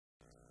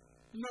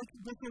Lake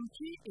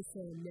Bosomtwe is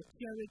a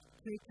meteoric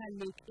crater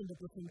lake in the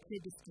Bosomtwe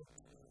district.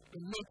 The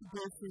lake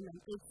basin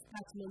and its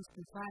catchments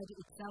provide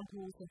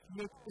examples of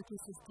lake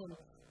ecosystem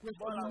with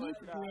a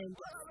unique blend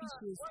of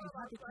species and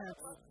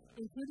habitats,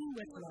 including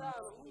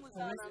wetlands,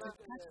 forested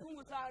cattle,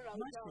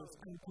 marshes,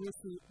 and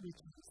grassy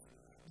regions.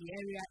 The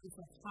area is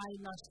of high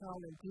national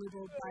and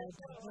global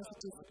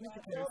biodiversity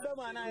significance.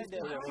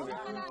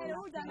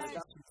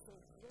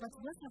 But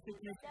West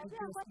Africa's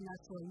biggest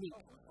natural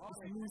lake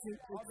is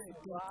losing its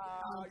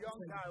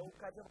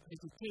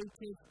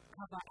vegetative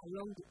cover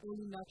along the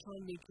only natural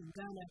lake in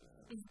Ghana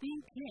is being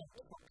cleared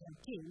for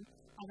campaign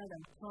other than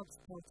crops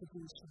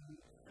cultivation.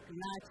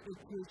 Large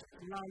acreage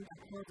of land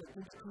across the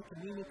 22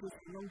 communities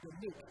along the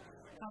lake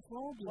have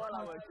all been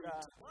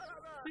cultivated.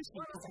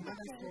 Fishing is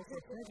another source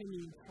of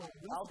revenue for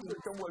West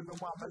Africa.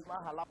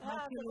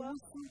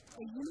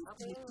 A youth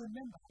local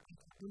member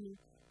of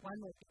one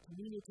of the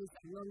communities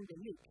along the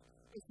lake,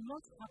 is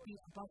not happy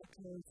about the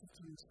current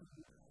situation.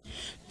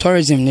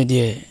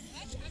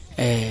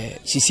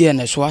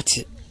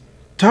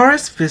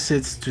 Tourist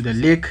visits to the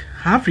lake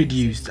have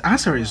reduced.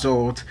 As a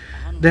result,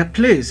 the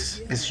place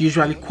is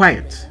usually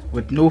quiet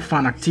with no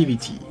fun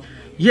activity.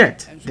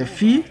 Yet, the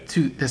fee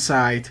to the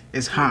site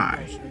is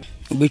high.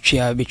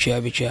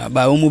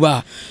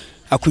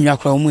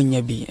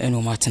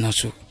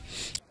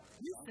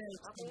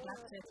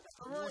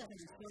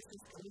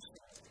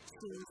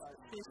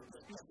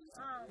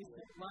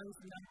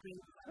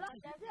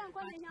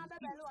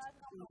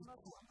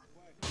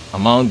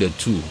 Among the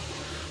two,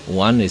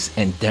 one is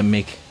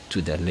endemic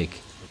to the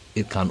lake.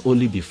 It can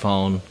only be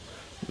found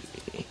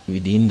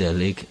within the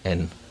lake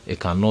and it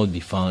cannot be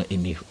found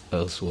any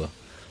elsewhere.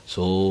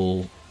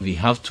 So we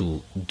have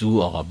to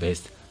do our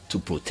best to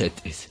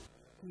protect it.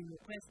 We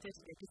requested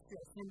the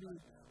district assembly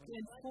to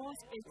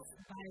enforce its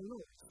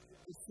bylaws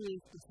to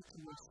save the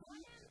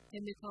situation.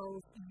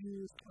 Chemicals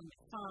used on the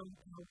farm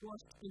are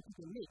washed into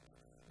the lake,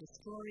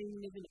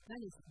 destroying living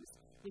organisms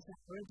which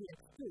are already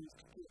exposed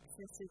to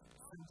excessive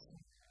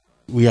sunshine.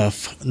 We have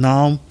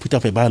now put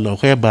up a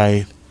bylaw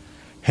whereby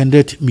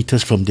 100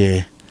 meters from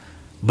the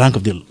bank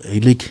of the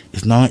lake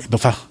is now a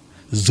buffer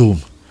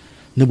zone.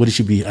 Nobody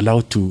should be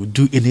allowed to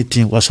do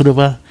anything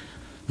whatsoever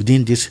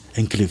within this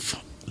enclave.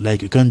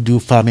 Like you can't do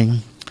farming,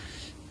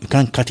 you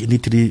can't cut any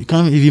tree, you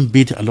can't even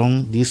beat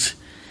along this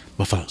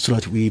buffer so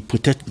that we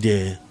protect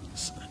the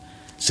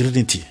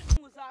serenity